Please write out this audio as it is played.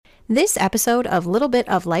This episode of Little Bit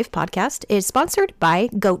of Life podcast is sponsored by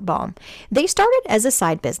Goat Balm. They started as a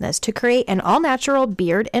side business to create an all-natural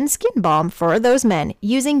beard and skin balm for those men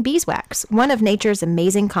using beeswax, one of nature's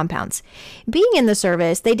amazing compounds. Being in the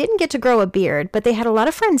service, they didn't get to grow a beard, but they had a lot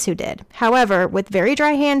of friends who did. However, with very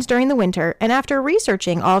dry hands during the winter, and after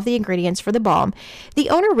researching all of the ingredients for the balm, the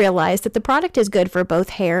owner realized that the product is good for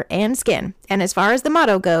both hair and skin. And as far as the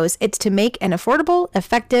motto goes, it's to make an affordable,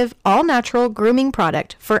 effective, all-natural grooming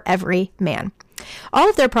product for every man. All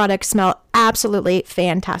of their products smell absolutely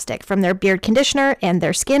fantastic, from their beard conditioner and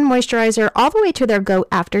their skin moisturizer all the way to their Go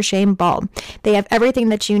After Shave balm. They have everything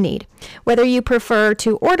that you need. Whether you prefer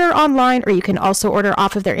to order online or you can also order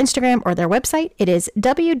off of their Instagram or their website, it is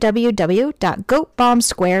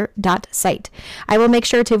www.goatbalmsquare.site. I will make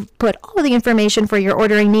sure to put all of the information for your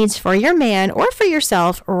ordering needs for your man or for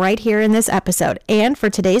yourself right here in this episode. And for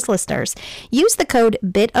today's listeners, use the code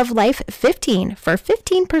BITOFLIFE15 for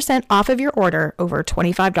 15% off of your order over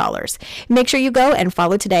 $25. Make sure you go and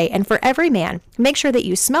follow today. And for every man, make sure that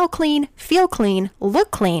you smell clean, feel clean,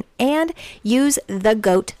 look clean, and use the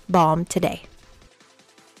Goat Balm today.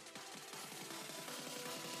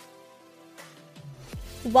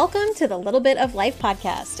 Welcome to the Little Bit of Life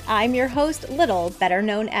podcast. I'm your host, Little, better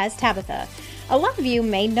known as Tabitha. A lot of you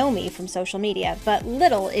may know me from social media, but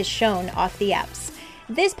little is shown off the apps.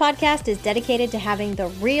 This podcast is dedicated to having the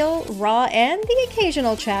real, raw, and the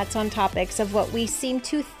occasional chats on topics of what we seem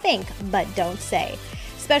to think but don't say.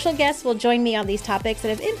 Special guests will join me on these topics that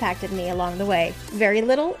have impacted me along the way. Very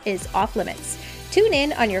little is off limits. Tune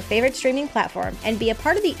in on your favorite streaming platform and be a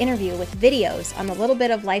part of the interview with videos on the Little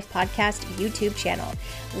Bit of Life podcast YouTube channel.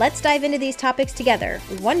 Let's dive into these topics together,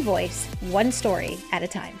 one voice, one story at a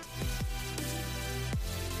time.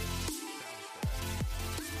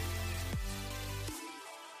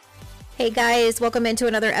 Hey guys, welcome into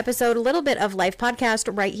another episode, Little Bit of Life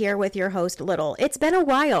podcast, right here with your host, Little. It's been a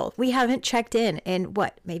while. We haven't checked in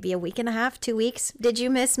maybe a week and a half, 2 weeks? Did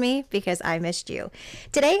you miss me? Because I missed you.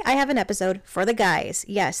 Today, I have an episode for the guys.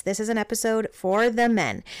 Yes, this is an episode for the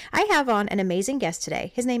men. I have on an amazing guest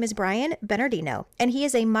today. His name is Brian Bernardino, and he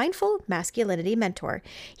is a mindful masculinity mentor.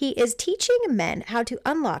 He is teaching men how to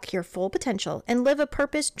unlock your full potential and live a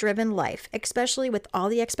purpose-driven life, especially with all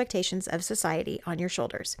the expectations of society on your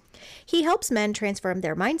shoulders. He helps men transform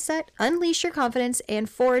their mindset, unleash your confidence, and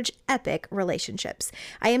forge epic relationships.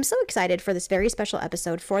 I am so excited for this very special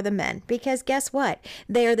episode for the men because guess what?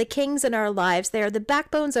 They are the kings in our lives. They are the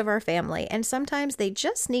backbones of our family, and sometimes they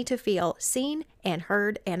just need to feel seen and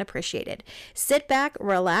heard and appreciated. Sit back,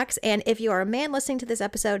 relax, and if you are a man listening to this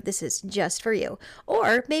episode, this is just for you.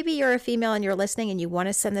 Or maybe you're a female and you're listening and you want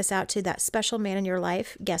to send this out to that special man in your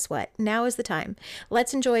life. Guess what? Now is the time.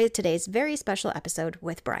 Let's enjoy today's very special episode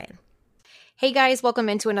with Brian. Hey guys, welcome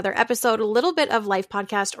into another episode, a Little Bit of Life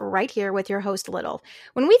podcast right here with your host, Little.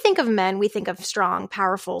 When we think of men, we think of strong,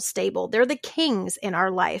 powerful, stable. They're the kings in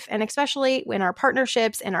our life, and especially in our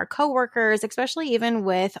partnerships and our coworkers, especially even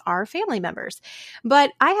with our family members.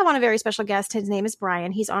 But I have on a very special guest. His name is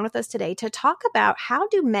Brian. He's on with us today to talk about how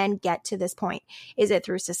do men get to this point? Is it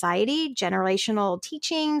through society, generational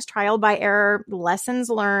teachings, trial by error, lessons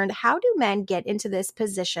learned? How do men get into this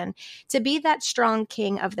position to be that strong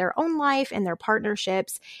king of their own life and their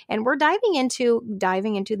partnerships? And we're diving into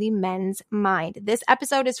the men's mind. This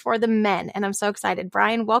episode is for the men, and I'm so excited.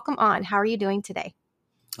 Brian, welcome on. How are you doing today?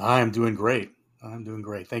 I'm doing great.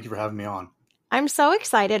 Thank you for having me on. I'm so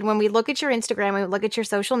excited. When we look at your Instagram, when we look at your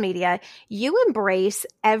social media, you embrace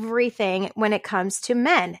everything when it comes to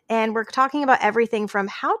men. And we're talking about everything from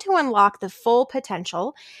how to unlock the full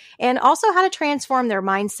potential and also how to transform their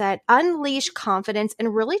mindset, unleash confidence,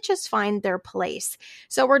 and really just find their place.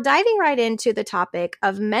 So we're diving right into the topic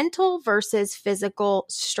of mental versus physical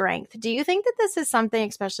strength. Do you think that this is something,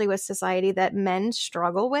 especially with society, that men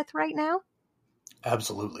struggle with right now?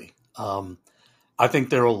 Absolutely. I think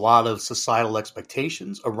there are a lot of societal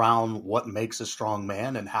expectations around what makes a strong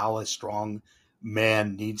man and how a strong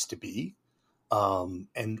man needs to be.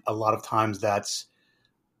 And a lot of times that's,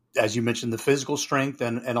 as you mentioned, the physical strength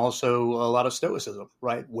and also a lot of stoicism,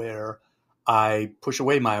 right? Where I push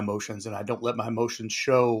away my emotions and I don't let my emotions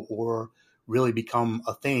show or really become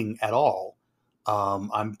a thing at all.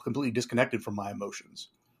 I'm completely disconnected from my emotions.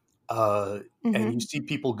 And you see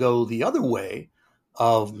people go the other way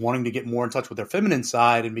of wanting to get more in touch with their feminine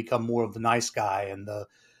side and become more of the nice guy and the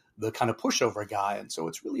kind of pushover guy. And so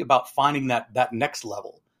it's really about finding that next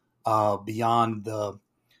level beyond the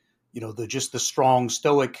just the strong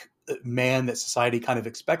stoic man that society kind of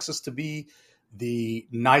expects us to be, the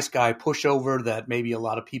nice guy pushover that maybe a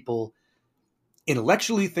lot of people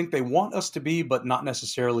intellectually think they want us to be, but not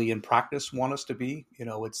necessarily in practice want us to be.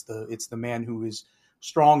 It's the man who is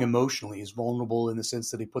strong emotionally, is vulnerable in the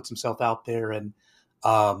sense that he puts himself out there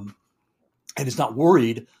um, and is not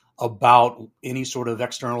worried about any sort of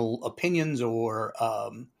external opinions or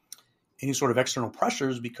any sort of external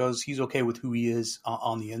pressures because he's okay with who he is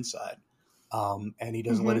on the inside. And he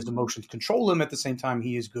doesn't let his emotions control him. At the same time,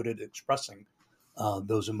 he is good at expressing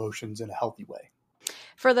those emotions in a healthy way.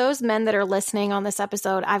 For those men that are listening on this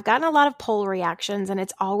episode, I've gotten a lot of poll reactions, and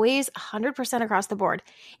it's always 100% across the board.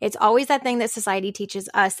 It's always that thing that society teaches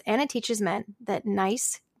us, and it teaches men, that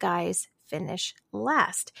nice guys finish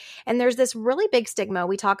last. And there's this really big stigma.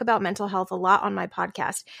 We talk about mental health a lot on my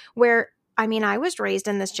podcast, where I was raised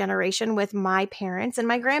in this generation with my parents and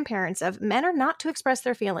my grandparents of men are not to express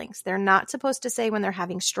their feelings. They're not supposed to say when they're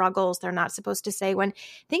having struggles. They're not supposed to say when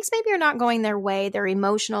things maybe are not going their way. They're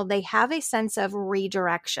emotional. They have a sense of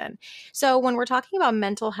redirection. So when we're talking about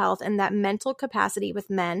mental health and that mental capacity with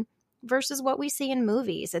men versus what we see in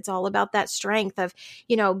movies, it's all about that strength of,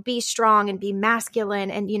 be strong and be masculine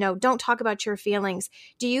and, don't talk about your feelings.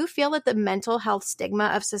 Do you feel that the mental health stigma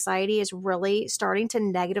of society is really starting to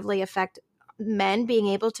negatively affect men being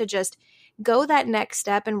able to just go that next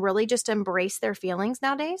step and really just embrace their feelings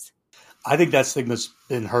nowadays? I think that stigma's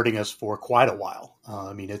been hurting us for quite a while.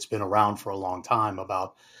 It's been around for a long time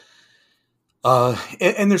about,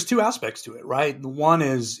 and there's two aspects to it, right? One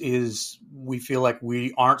is we feel like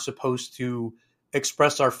we aren't supposed to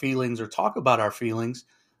express our feelings or talk about our feelings.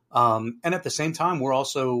 And at the same time,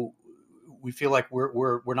 we feel like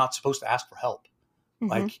we're not supposed to ask for help.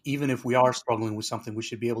 Like, even if we are struggling with something, we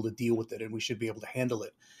should be able to deal with it and we should be able to handle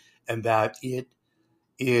it. And that it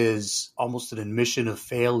is almost an admission of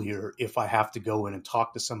failure if I have to go in and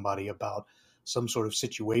talk to somebody about some sort of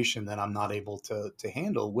situation that I'm not able to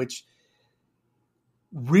handle, which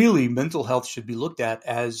really mental health should be looked at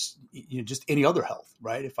as just any other health,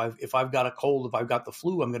 right? If I've got a cold, if I've got the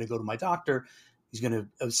flu, I'm going to go to my doctor. He's going to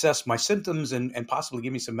assess my symptoms and possibly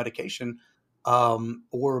give me some medication,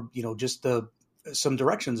 or just some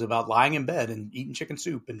directions about lying in bed and eating chicken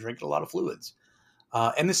soup and drinking a lot of fluids.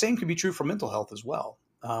 And the same can be true for mental health as well.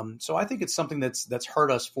 So I think it's something that's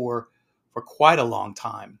hurt us for quite a long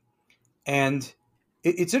time. And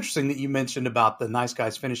it's interesting that you mentioned about the nice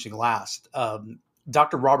guys finishing last.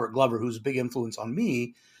 Dr. Robert Glover, who's a big influence on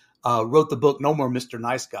me, wrote the book No More Mr.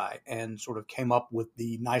 Nice Guy and sort of came up with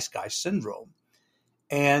the nice guy syndrome.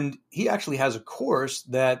 And he actually has a course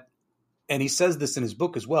and he says this in his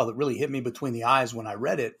book as well, that really hit me between the eyes when I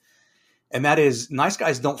read it. And that is, nice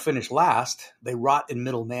guys don't finish last. They rot in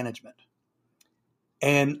middle management.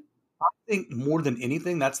 And I think more than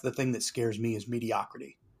anything, that's the thing that scares me is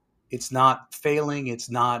mediocrity. It's not failing. It's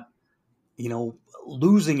not,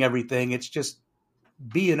 losing everything. It's just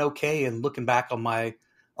being okay and looking back on my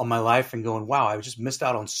life and going, wow, I just missed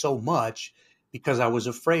out on so much because I was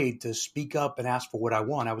afraid to speak up and ask for what I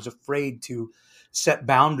want. I was afraid to set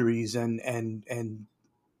boundaries and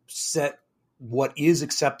set what is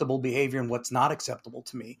acceptable behavior and what's not acceptable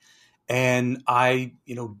to me. And I,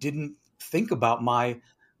 didn't think about my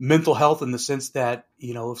mental health in the sense that,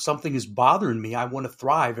 if something is bothering me, I want to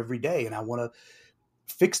thrive every day and I want to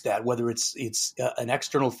fix that, whether it's an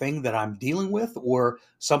external thing that I'm dealing with or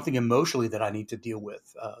something emotionally that I need to deal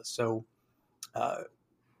with.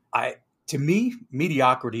 To me,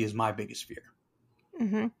 mediocrity is my biggest fear.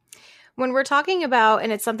 Mm-hmm. When we're talking about,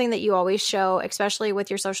 and it's something that you always show, especially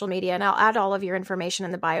with your social media, and I'll add all of your information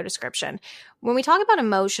in the bio description. When we talk about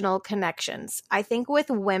emotional connections, I think with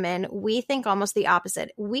women, we think almost the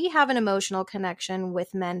opposite. We have an emotional connection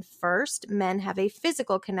with men first. Men have a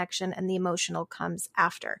physical connection and the emotional comes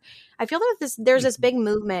after. I feel that there's this big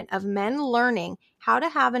movement of men learning how to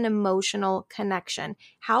have an emotional connection,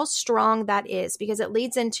 how strong that is, because it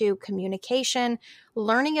leads into communication,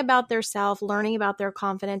 learning about their self, learning about their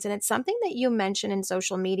confidence. And it's something that you mention in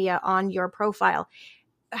social media on your profile.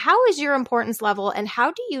 How is your importance level and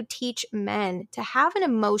how do you teach men to have an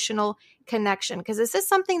emotional connection? Because this is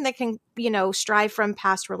something that can, strive from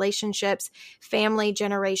past relationships, family,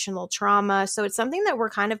 generational trauma. So it's something that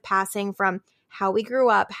we're kind of passing from how we grew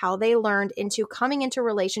up, how they learned into coming into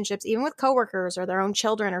relationships, even with coworkers or their own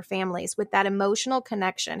children or families with that emotional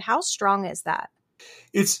connection. How strong is that?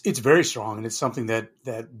 It's very strong, and it's something that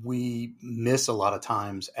we miss a lot of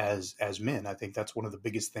times as men. I think that's one of the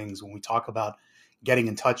biggest things when we talk about getting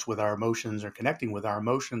in touch with our emotions or connecting with our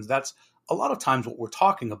emotions. That's a lot of times what we're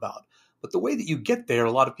talking about. But the way that you get there,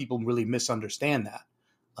 a lot of people really misunderstand that.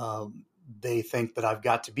 They think that I've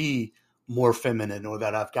got to be more feminine or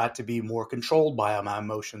that I've got to be more controlled by my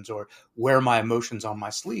emotions or wear my emotions on my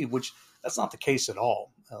sleeve, which That's not the case at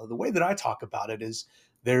all. The way that I talk about it is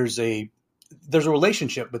there's a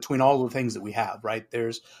relationship between all the things that we have, right?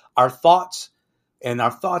 There's our thoughts, and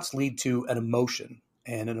our thoughts lead to an emotion.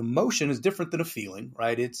 And an emotion is different than a feeling,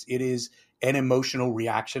 right? It is an emotional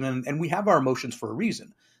reaction, and we have our emotions for a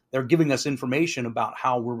reason. They're giving us information about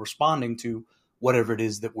how we're responding to whatever it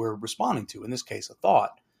is that we're responding to, in this case, a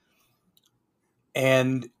thought.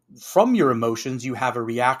 And from your emotions, you have a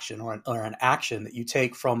reaction or an action that you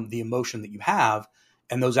take from the emotion that you have,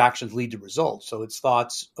 and those actions lead to results. So it's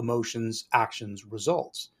thoughts, emotions, actions,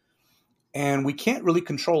 results. And we can't really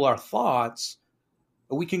control our thoughts,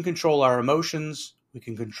 but we can control our emotions, we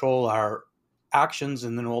can control our actions,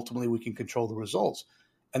 and then ultimately we can control the results.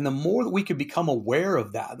 And the more that we can become aware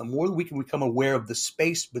of that, the more that we can become aware of the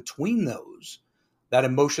space between those, that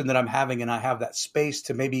emotion that I'm having, and I have that space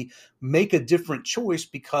to maybe make a different choice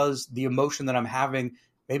because the emotion that I'm having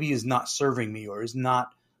maybe is not serving me or is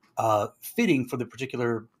not fitting for the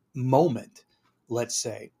particular moment, let's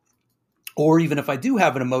say. Or even if I do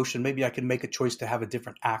have an emotion, maybe I can make a choice to have a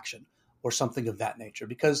different action or something of that nature.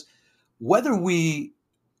 Because whether we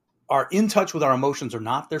are in touch with our emotions or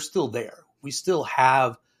not, they're still there. We still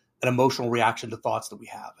have an emotional reaction to thoughts that we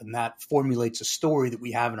have. And that formulates a story that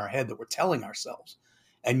we have in our head that we're telling ourselves.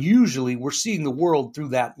 And usually we're seeing the world through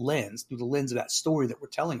that lens, through the lens of that story that we're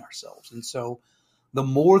telling ourselves. And so the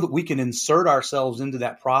more that we can insert ourselves into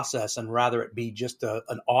that process, and rather it be just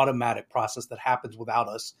an automatic process that happens without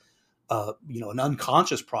us, an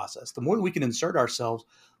unconscious process, the more that we can insert ourselves,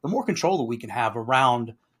 the more control that we can have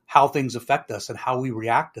around how things affect us and how we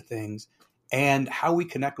react to things and how we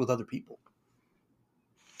connect with other people.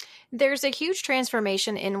 There's a huge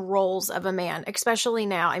transformation in roles of a man, especially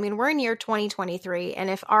now. I mean, we're in year 2023, and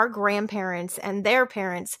if our grandparents and their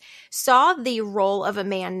parents saw the role of a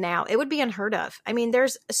man now, it would be unheard of. I mean,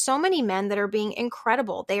 there's so many men that are being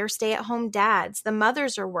incredible. They are stay-at-home dads. The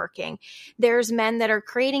mothers are working. There's men that are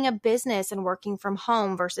creating a business and working from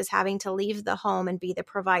home versus having to leave the home and be the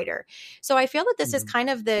provider. So I feel that this is kind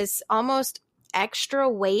of this almost extra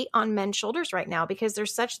weight on men's shoulders right now because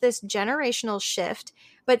there's such this generational shift,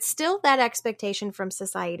 but still that expectation from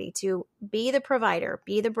society to be the provider,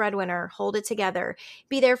 be the breadwinner, hold it together,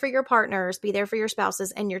 be there for your partners, be there for your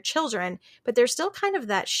spouses and your children. But there's still kind of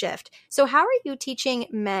that shift. So how are you teaching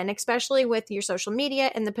men, especially with your social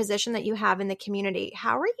media and the position that you have in the community?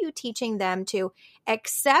 How are you teaching them to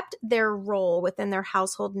accept their role within their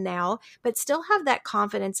household now, but still have that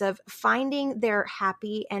confidence of finding their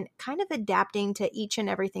happy and kind of adapting to each and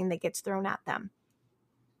everything that gets thrown at them?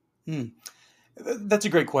 That's a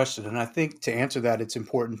great question. And I think to answer that, it's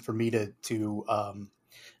important for me to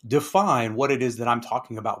define what it is that I'm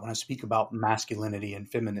talking about when I speak about masculinity and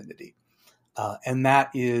femininity. And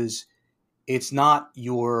that is, it's not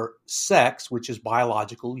your sex, which is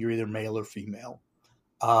biological. You're either male or female.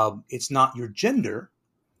 It's not your gender,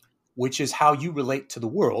 which is how you relate to the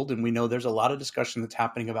world. And we know there's a lot of discussion that's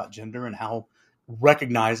happening about gender and how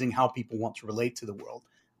recognizing how people want to relate to the world.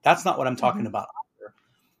 That's not what I'm talking about either.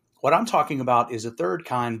 What I'm talking about is a third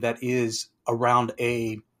kind that is around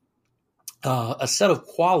a set of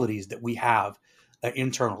qualities that we have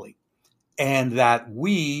internally, and that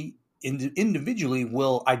we individually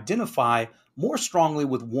will identify more strongly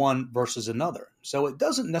with one versus another. So it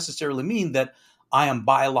doesn't necessarily mean that I am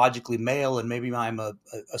biologically male and maybe I'm a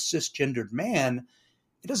cisgendered man.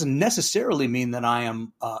 It doesn't necessarily mean that I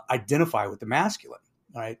am identify with the masculine.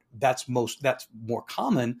 Right? That's more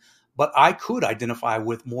common, but I could identify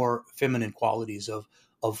with more feminine qualities of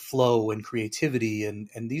flow and creativity and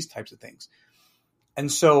these types of things.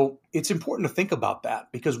 And so it's important to think about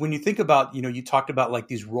that, because when you think about, you talked about like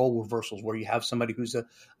these role reversals where you have somebody who's a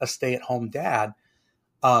stay-at-home dad,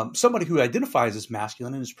 somebody who identifies as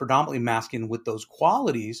masculine and is predominantly masculine with those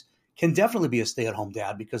qualities can definitely be a stay-at-home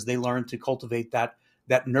dad because they learn to cultivate that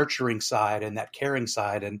nurturing side and that caring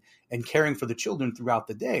side and caring for the children throughout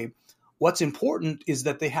the day. What's important is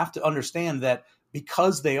that they have to understand that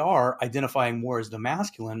because they are identifying more as the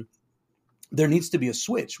masculine, there needs to be a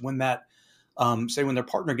switch when that, say when their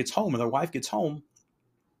partner gets home or their wife gets home,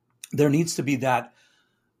 there needs to be that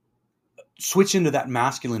switch into that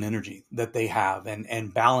masculine energy that they have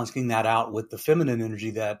and balancing that out with the feminine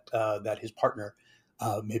energy that his partner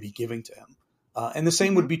may be giving to him. And the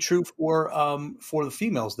same would be true for the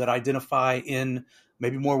females that identify in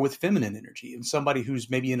maybe more with feminine energy. And somebody who's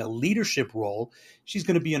maybe in a leadership role, she's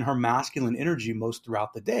going to be in her masculine energy most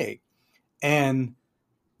throughout the day. And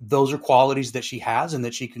those are qualities that she has and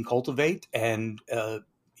that she can cultivate. And,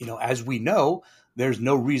 as we know, there's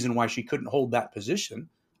no reason why she couldn't hold that position,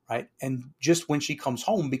 right? And just when she comes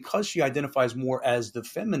home, because she identifies more as the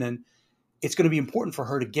feminine, it's going to be important for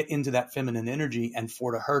her to get into that feminine energy and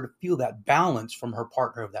for her to feel that balance from her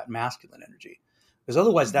partner of that masculine energy. Because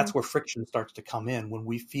otherwise, Mm-hmm. that's where friction starts to come in, when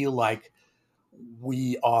we feel like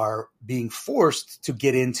we are being forced to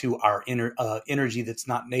get into our inner energy that's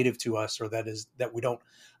not native to us, or that we don't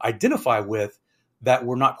identify with, that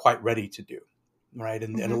we're not quite ready to do, right?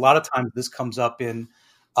 And a lot of times this comes up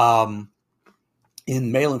um,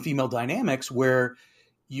 in male and female dynamics, where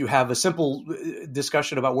you have a simple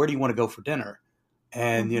discussion about where do you want to go for dinner,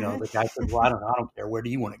 and Mm-hmm. the guy says, "Well, I don't care. Where do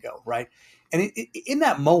you want to go?" Right? And in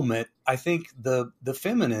that moment, I think the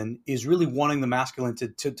feminine is really wanting the masculine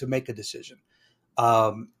to make a decision,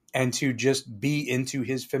 and to just be into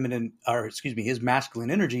his his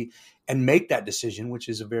masculine energy and make that decision, which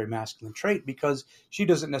is a very masculine trait, because she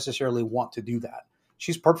doesn't necessarily want to do that.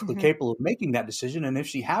 She's perfectly Mm-hmm. capable of making that decision, and if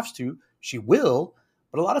she has to, she will.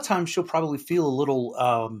 But a lot of times, she'll probably feel a little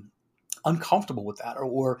uncomfortable with that,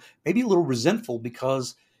 or maybe a little resentful,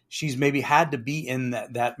 because she's maybe had to be in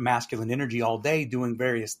that masculine energy all day doing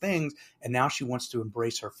various things, and now she wants to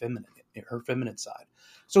embrace her feminine side.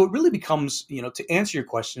 So it really becomes, to answer your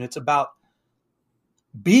question, it's about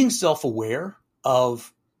being self-aware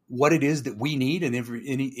of what it is that we need in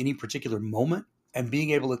any particular moment, and being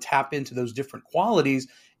able to tap into those different qualities,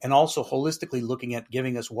 and also holistically looking at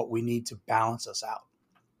giving us what we need to balance us out.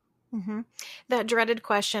 Mm-hmm. That dreaded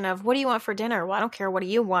question of, what do you want for dinner? Well, I don't care. What do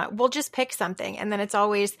you want? We'll just pick something. And then it's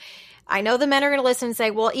always, I know the men are going to listen and say,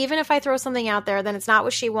 well, even if I throw something out there, then it's not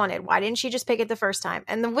what she wanted. Why didn't she just pick it the first time?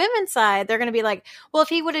 And the women's side, they're going to be like, well, if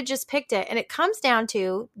he would have just picked it. And it comes down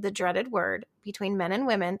to the dreaded word between men and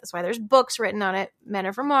women. That's why there's books written on it. Men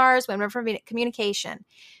are from Mars, women are from communication.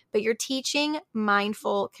 But you're teaching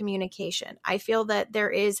mindful communication. I feel that there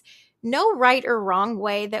is no right or wrong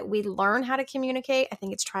way that we learn how to communicate. I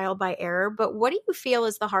think it's trial by error. But what do you feel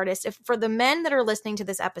is the hardest? If for the men that are listening to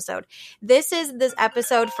this episode, this is this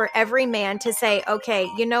episode for every man to say, okay,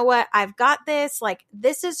 you know what? I've got this. Like,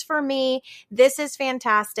 this is for me. This is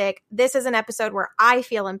fantastic. This is an episode where I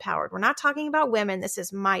feel empowered. We're not talking about women. This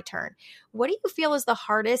is my turn. What do you feel is the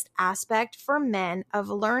hardest aspect for men of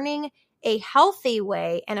learning a healthy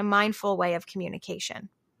way and a mindful way of communication?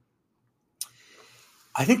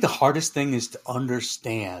 I think the hardest thing is to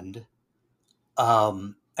understand,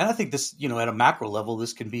 and I think this, at a macro level,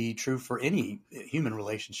 this can be true for any human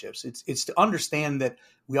relationships. It's to understand that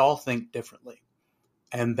we all think differently,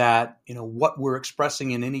 and that what we're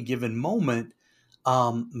expressing in any given moment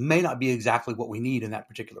may not be exactly what we need in that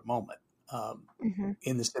particular moment. Mm-hmm.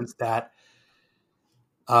 In the sense that,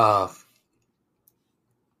 uh,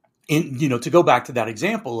 to go back to that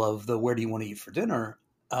example of the where do you want to eat for dinner,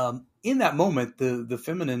 in that moment, the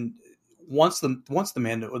feminine wants the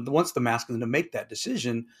masculine to make that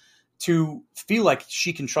decision, to feel like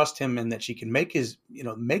she can trust him and that she can make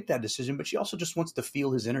make that decision. But she also just wants to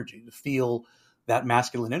feel his energy, to feel that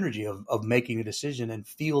masculine energy of making a decision, and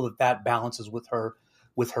feel that balances with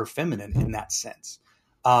her feminine in that sense.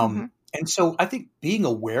 Mm-hmm. And so I think being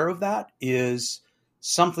aware of that is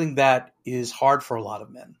something that is hard for a lot of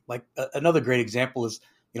men. Like another great example is,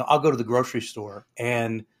 I'll go to the grocery store,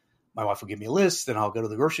 and my wife will give me a list, and I'll go to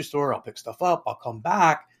the grocery store, I'll pick stuff up, I'll come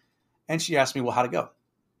back, and she asks me, well, how'd it go?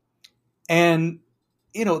 And,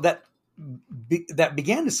 that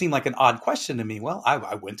began to seem like an odd question to me. Well,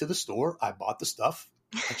 I went to the store, I bought the stuff,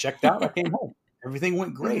 I checked out, I came home. Everything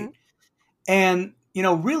went Mm-hmm. great. And,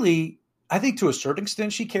 really, I think to a certain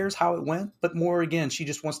extent she cares how it went, but more again, she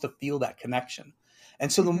just wants to feel that connection. And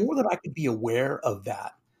so the Mm-hmm. more that I could be aware of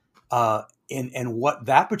that, and what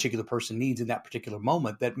that particular person needs in that particular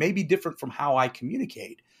moment, that may be different from how I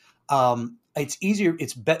communicate, it's easier.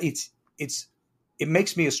 It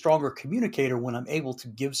makes me a stronger communicator when I'm able to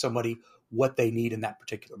give somebody what they need in that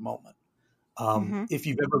particular moment. Mm-hmm. If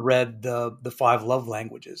you've ever read the 5 love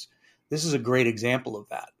languages, this is a great example of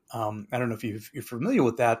that. I don't know if you're familiar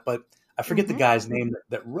with that, but I forget the Mm-hmm. guy's name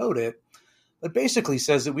that wrote it. But basically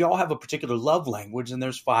says that we all have a particular love language, and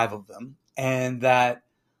there's 5 of them, and that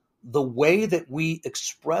the way that we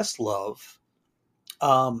express love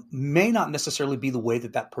may not necessarily be the way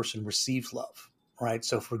that person receives love, right?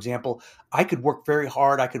 So, for example, I could work very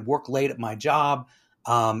hard, I could work late at my job,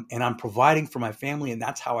 and I'm providing for my family, and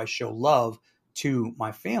that's how I show love to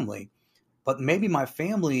my family. But maybe my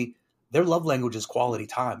family, their love language is quality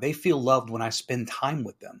time. They feel loved when I spend time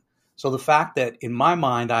with them. So the fact that in my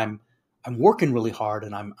mind I'm working really hard,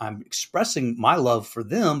 and I'm expressing my love for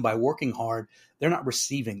them by working hard, they're not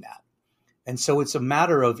receiving that. And so it's a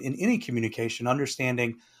matter of, in any communication,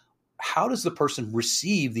 understanding how does the person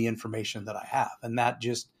receive the information that I have, and that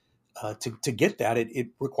just to get that, it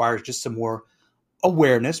requires just some more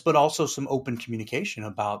awareness, but also some open communication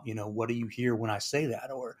about, what do you hear when I say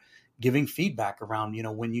that, or giving feedback around,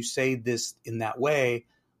 when you say this in that way,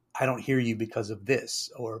 I don't hear you because of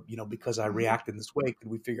this, or, because I Mm-hmm. react in this way. Could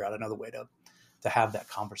we figure out another way to have that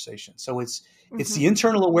conversation? So it's Mm-hmm. the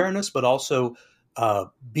internal awareness, but also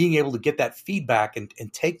being able to get that feedback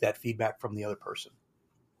and take that feedback from the other person.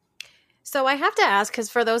 So I have to ask,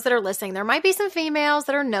 because for those that are listening, there might be some females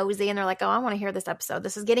that are nosy and they're like, oh, I want to hear this episode.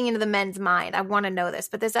 This is getting into the men's mind. I want to know this.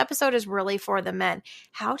 But this episode is really for the men.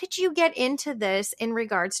 How did you get into this in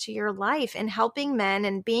regards to your life and helping men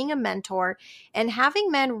and being a mentor and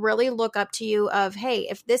having men really look up to you of, hey,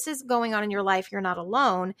 if this is going on in your life, you're not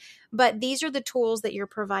alone. But these are the tools that you're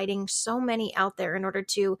providing so many out there in order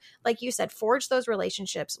to, like you said, forge those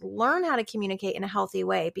relationships, learn how to communicate in a healthy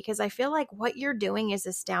way. Because I feel like what you're doing is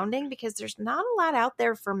astounding because there's not a lot out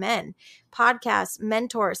there for men. Podcasts,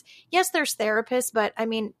 mentors. Yes, there's therapists, but I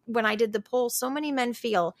mean, when I did the poll, so many men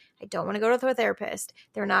feel I don't want to go to a therapist.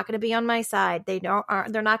 They're not going to be on my side. They're not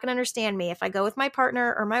going to understand me. If I go with my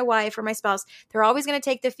partner or my wife or my spouse, they're always going to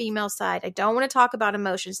take the female side. I don't want to talk about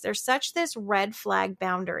emotions. There's such this red flag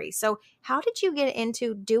boundary. So how did you get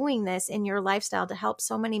into doing this in your lifestyle to help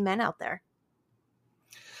so many men out there?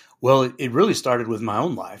 Well, it really started with my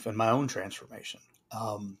own life and my own transformation.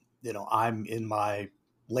 I'm in my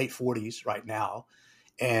late 40s right now,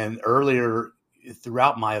 and earlier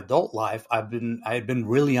throughout my adult life, I had been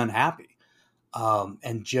really unhappy,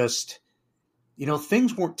 and just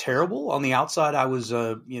things weren't terrible on the outside. I was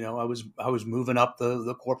I was moving up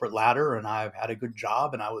the corporate ladder, and I had a good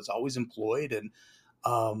job, and I was always employed, and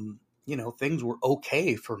things were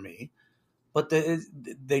okay for me. But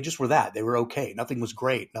they just were that. They were okay. Nothing was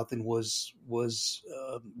great. Nothing was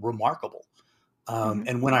remarkable. Mm-hmm.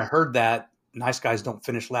 And when I heard that nice guys don't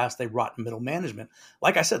finish last, they rot in middle management,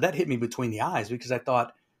 like I said, that hit me between the eyes, because I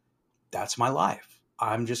thought, that's my life.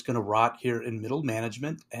 I'm just going to rot here in middle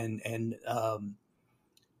management, and out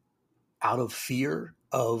of fear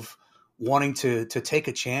of wanting to take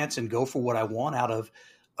a chance and go for what I want, out of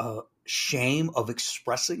shame of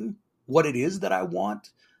expressing what it is that I want.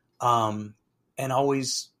 And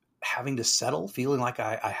always having to settle, feeling like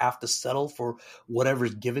I have to settle for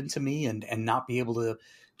whatever's given to me, and not be able to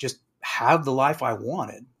just have the life I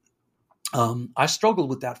wanted. I struggled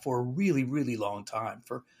with that for a really, really long time,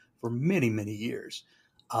 for many, many years.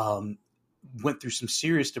 Went through some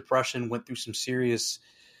serious depression, went through some serious,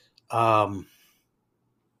 not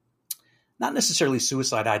necessarily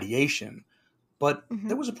suicide ideation, but Mm-hmm.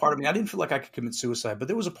 there was a part of me, I didn't feel like I could commit suicide, but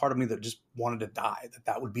there was a part of me that just wanted to die,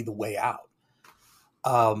 that would be the way out.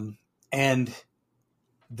 And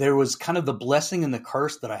there was kind of the blessing and the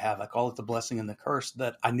curse that I have. I call it the blessing and the curse,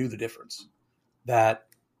 that I knew the difference, that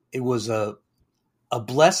it was a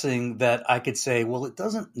blessing that I could say, well, it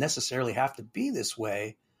doesn't necessarily have to be this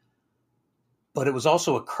way. But it was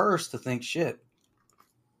also a curse to think, shit,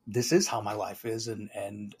 this is how my life is.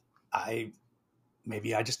 And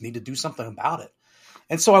maybe I just need to do something about it.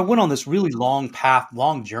 And so I went on this really long path,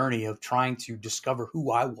 long journey of trying to discover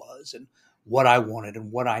who I was and what I wanted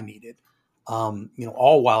and what I needed.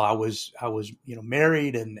 All while I was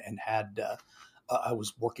married and had, I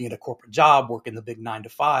was working at a corporate job, working the big 9 to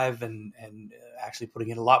 5, and actually putting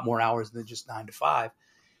in a lot more hours than just 9 to 5,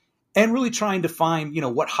 and really trying to find,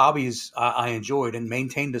 what hobbies I enjoyed, and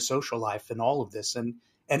maintained a social life and all of this. And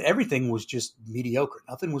everything was just mediocre.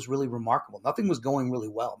 Nothing was really remarkable. Nothing was going really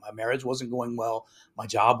well. My marriage wasn't going well. My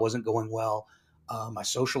job wasn't going well. My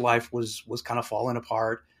social life was kind of falling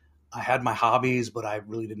apart. I had my hobbies, but I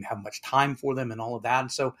really didn't have much time for them and all of that. And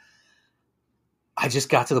so I just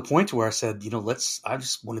got to the point to where I said, I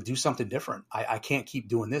just want to do something different. I can't keep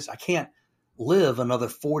doing this. I can't live another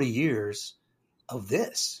 40 years of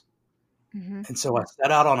this. Mm-hmm. And so I set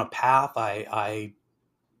out on a path. I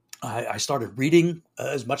started reading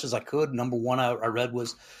as much as I could. Number one I read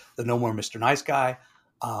was the No More Mr. Nice Guy.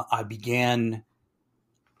 I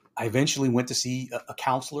eventually went to see a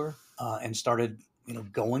counselor and started,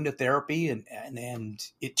 going to therapy, and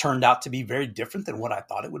it turned out to be very different than what I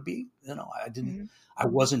thought it would be. Mm-hmm. I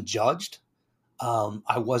wasn't judged.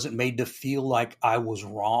 I wasn't made to feel like I was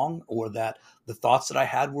wrong, or that the thoughts that I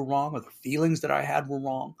had were wrong, or the feelings that I had were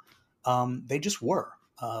wrong. They just were.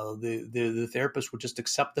 The therapist would just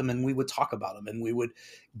accept them, and we would talk about them, and we would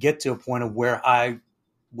get to a point of where I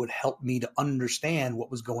would help me to understand what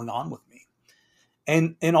was going on with me.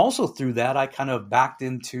 And also through that, I kind of backed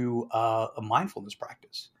into a mindfulness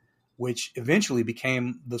practice, which eventually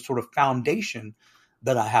became the sort of foundation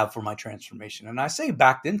that I have for my transformation. And I say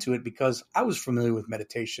backed into it because I was familiar with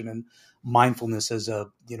meditation and mindfulness as a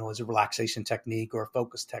relaxation technique or a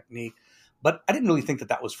focus technique. But I didn't really think that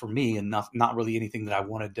that was for me, and not really anything that I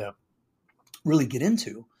wanted to really get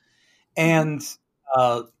into. And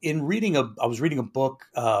I was reading a book,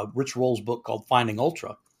 Rich Roll's book called Finding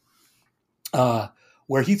Ultra,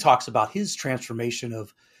 where he talks about his transformation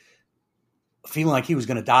of feeling like he was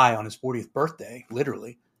going to die on his 40th birthday,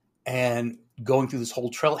 literally, and going through this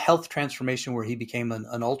whole health transformation where he became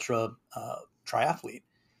an ultra triathlete.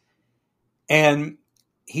 And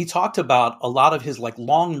he talked about a lot of his like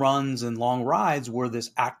long runs and long rides were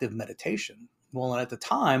this active meditation. Well, at the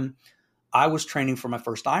time, I was training for my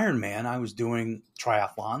first Ironman. I was doing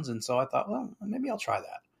triathlons. And so I thought, well, maybe I'll try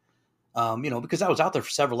that. Because I was out there for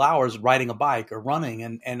several hours riding a bike or running.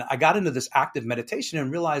 And I got into this active meditation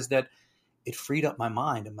and realized that it freed up my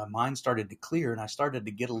mind, and my mind started to clear, and I started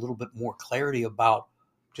to get a little bit more clarity about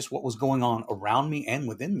just what was going on around me and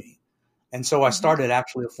within me. And so I started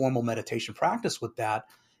actually a formal meditation practice with that,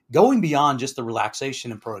 going beyond just the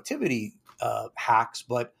relaxation and productivity hacks,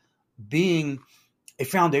 but being a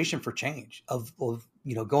foundation for change of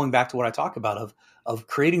going back to what I talk about of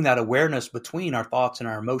creating that awareness between our thoughts and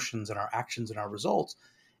our emotions and our actions and our results,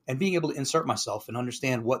 and being able to insert myself and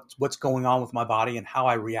understand what's going on with my body and how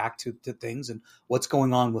I react to things, and what's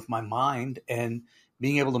going on with my mind, and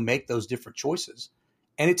being able to make those different choices.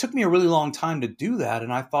 And it took me a really long time to do that.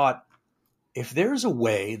 And I thought, if there's a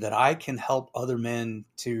way that I can help other men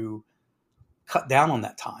to cut down on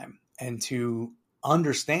that time and to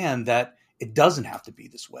understand that it doesn't have to be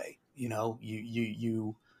this way.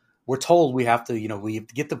 We're told we have to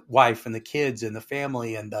get the wife and the kids and the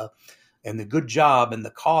family and the good job and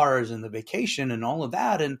the cars and the vacation and all of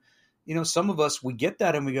that. And, some of us, we get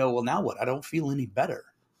that and we go, well, now what? I don't feel any better.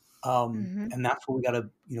 And that's where we got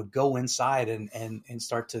to, go inside and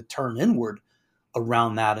start to turn inward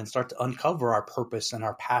around that and start to uncover our purpose and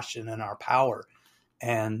our passion and our power.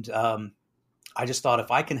 And I just thought,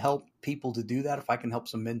 if I can help people to do that, if I can help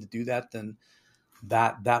some men to do that, then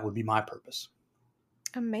that would be my purpose.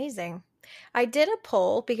 Amazing. I did a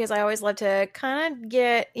poll because I always love to kind of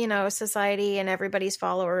get, society and everybody's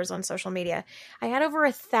followers on social media. I had over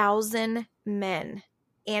 1,000 men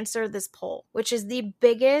answer this poll, which is the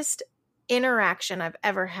biggest interaction I've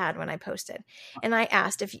ever had when I posted. And I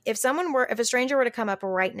asked if a stranger were to come up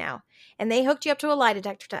right now and they hooked you up to a lie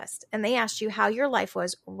detector test and they asked you how your life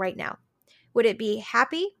was right now, would it be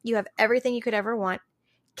happy? You have everything you could ever want.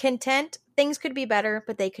 Content? Things could be better,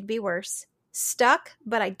 but they could be worse. Stuck,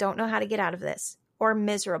 but I don't know how to get out of this. Or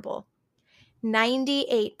miserable.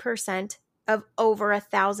 98% of over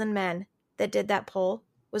 1,000 men that did that poll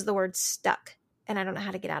was the word stuck, and I don't know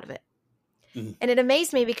how to get out of it. Mm-hmm. And it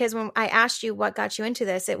amazed me because when I asked you what got you into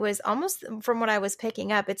this, it was almost from what I was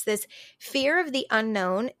picking up. It's this fear of the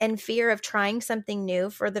unknown and fear of trying something new,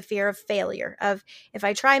 for the fear of failure, of if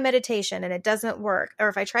I try meditation and it doesn't work, or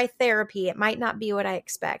if I try therapy, it might not be what I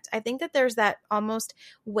expect. I think that there's that almost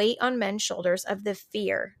weight on men's shoulders of the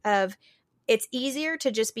fear of it's easier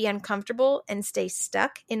to just be uncomfortable and stay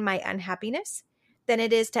stuck in my unhappiness than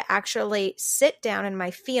it is to actually sit down in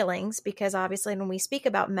my feelings, because obviously when we speak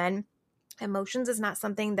about men, emotions is not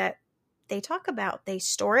something that they talk about. They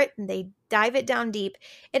store it and they dive it down deep.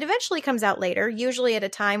 It eventually comes out later, usually at a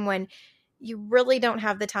time when you really don't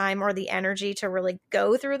have the time or the energy to really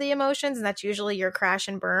go through the emotions. And that's usually your crash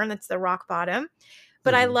and burn. That's the rock bottom.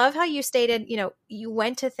 But I love how you stated, you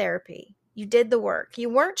went to therapy. You did the work. You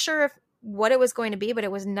weren't sure if what it was going to be, but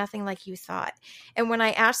it was nothing like you thought. And when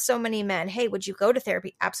I asked so many men, hey, would you go to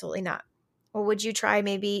therapy? Absolutely not. Or would you try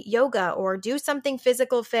maybe yoga or do something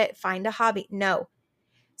physical fit, find a hobby? No.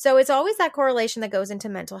 So it's always that correlation that goes into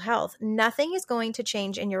mental health. Nothing is going to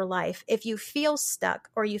change in your life if you feel stuck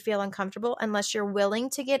or you feel uncomfortable unless you're willing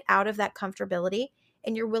to get out of that comfortability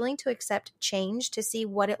and you're willing to accept change to see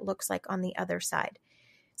what it looks like on the other side.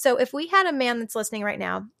 So if we had a man that's listening right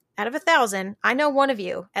now, out of 1,000, I know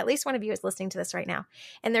at least one of you is listening to this right now,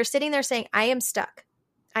 and they're sitting there saying, I am stuck.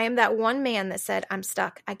 I am that one man that said, I'm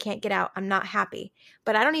stuck. I can't get out. I'm not happy.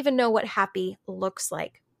 But I don't even know what happy looks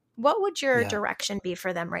like. What would your direction be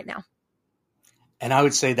for them right now? And I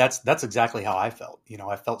would say that's exactly how I felt.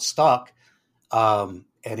 I felt stuck. And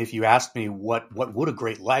if you asked me what would a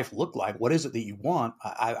great life look like, what is it that you want,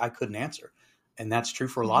 I couldn't answer. And that's true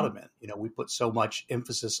for a lot of men. We put so much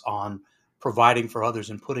emphasis on providing for others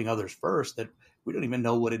and putting others first that we don't even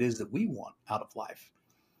know what it is that we want out of life.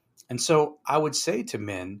 And so I would say to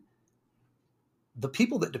men, the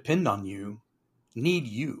people that depend on you need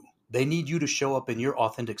you. They need you to show up in your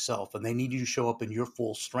authentic self, and they need you to show up in your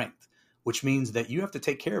full strength, which means that you have to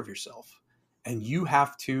take care of yourself. And you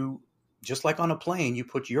have to, just like on a plane, you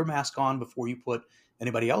put your mask on before you put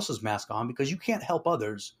anybody else's mask on, because you can't help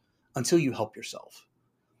others until you help yourself.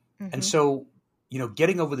 And so,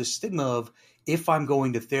 getting over the stigma of if I'm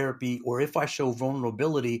going to therapy or if I show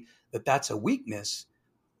vulnerability, that's a weakness,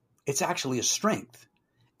 it's actually a strength.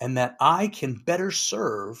 And that I can better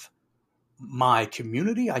serve my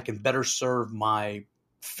community, I can better serve my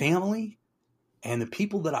family and the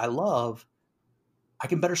people that I love. I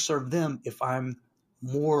can better serve them if I'm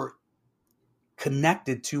more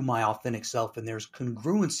connected to my authentic self, and there's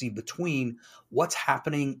congruency between what's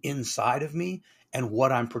happening inside of me and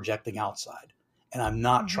what I'm projecting outside. And I'm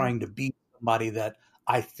not trying to be somebody that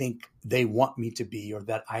I think they want me to be or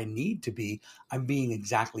that I need to be. I'm being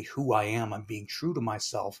exactly who I am. I'm being true to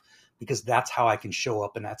myself, because that's how I can show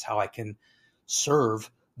up and that's how I can serve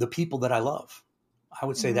the people that I love. I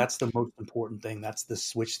would say that's the most important thing. That's the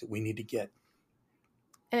switch that we need to get.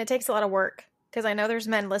 And it takes a lot of work, because I know there's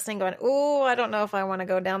men listening going, oh, I don't know if I want to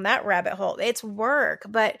go down that rabbit hole. It's work,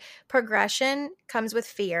 but progression comes with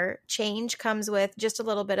fear. Change comes with just a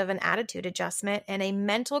little bit of an attitude adjustment and a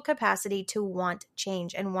mental capacity to want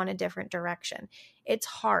change and want a different direction. It's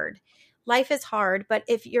hard. Life is hard, but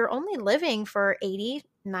if you're only living for 80,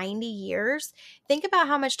 90 years, think about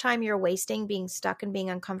how much time you're wasting being stuck and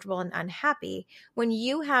being uncomfortable and unhappy when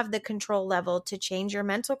you have the control level to change your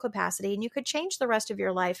mental capacity, and you could change the rest of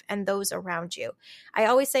your life and those around you. I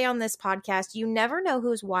always say on this podcast, you never know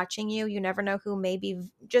who's watching you. You never know who may be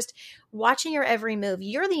just watching your every move.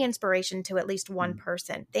 You're the inspiration to at least one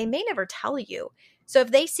person. They may never tell you. So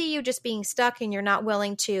if they see you just being stuck and you're not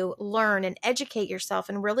willing to learn and educate yourself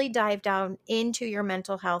and really dive down into your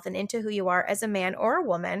mental health and into who you are as a man or a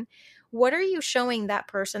woman, what are you showing that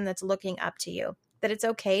person that's looking up to you? That it's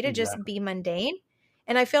okay to just be mundane?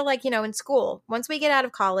 And I feel like, in school, once we get out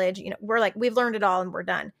of college, we're like, we've learned it all and we're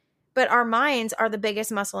done. But our minds are the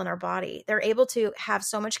biggest muscle in our body. They're able to have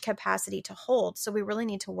so much capacity to hold. So we really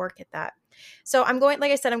need to work at that. So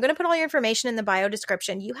like I said, I'm going to put all your information in the bio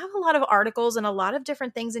description. You have a lot of articles and a lot of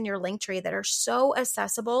different things in your link tree that are so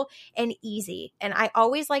accessible and easy. And I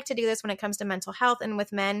always like to do this when it comes to mental health and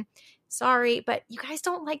with men. Sorry, but you guys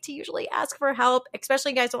don't like to usually ask for help,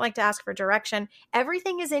 especially you guys don't like to ask for direction.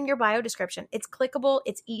 Everything is in your bio description. It's clickable,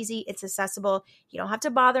 it's easy, it's accessible. You don't have to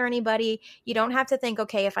bother anybody. You don't have to think,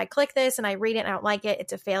 okay, if I click this and I read it and I don't like it,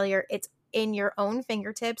 it's a failure. It's in your own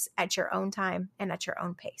fingertips at your own time and at your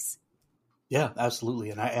own pace. Yeah, absolutely.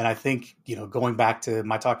 And I think, going back to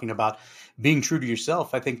my talking about being true to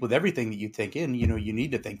yourself, I think with everything that you take in, you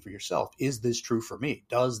need to think for yourself. Is this true for me?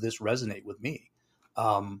 Does this resonate with me?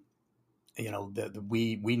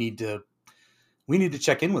 We need to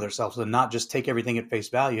check in with ourselves and not just take everything at face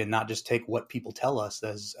value and not just take what people tell us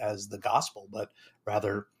as the gospel, but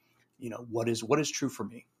rather, what is true for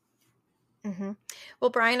me? Well,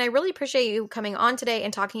 Brian, I really appreciate you coming on today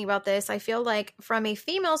and talking about this. I feel like from a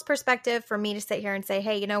female's perspective, for me to sit here and say,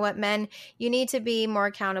 hey, you know what, men, you need to be more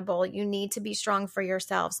accountable. You need to be strong for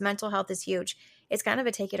yourselves. Mental health is huge. It's kind of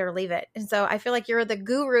a take it or leave it. And so I feel like you're the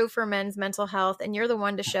guru for men's mental health, and you're the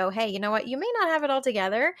one to show, hey, you know what, you may not have it all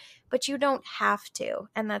together, but you don't have to.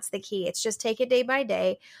 And that's the key. It's just take it day by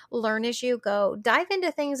day, learn as you go, dive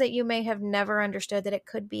into things that you may have never understood that it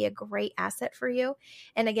could be a great asset for you.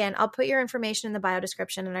 And again, I'll put your information in the bio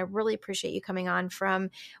description, and I really appreciate you coming on from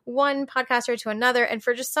one podcaster to another, and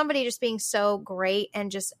for just somebody just being so great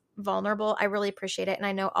and just vulnerable. I really appreciate it. And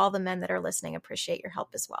I know all the men that are listening appreciate your help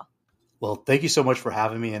as well. Well, thank you so much for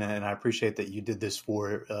having me, and I appreciate that you did this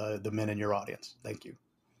for the men in your audience. Thank you.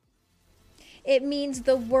 It means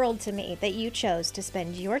the world to me that you chose to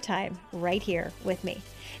spend your time right here with me.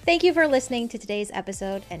 Thank you for listening to today's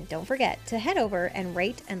episode, and don't forget to head over and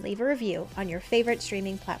rate and leave a review on your favorite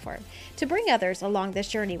streaming platform to bring others along this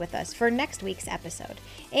journey with us for next week's episode.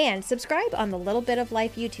 And subscribe on the Little Bit of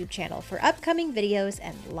Life YouTube channel for upcoming videos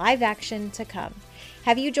and live action to come.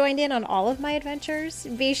 Have you joined in on all of my adventures?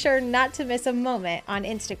 Be sure not to miss a moment on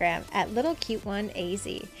Instagram at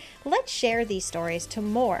LittleCuteOneAZ. Let's share these stories to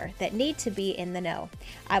more that need to be in the know.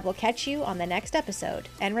 I will catch you on the next episode.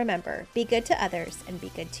 And remember, be good to others and be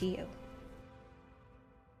good to you.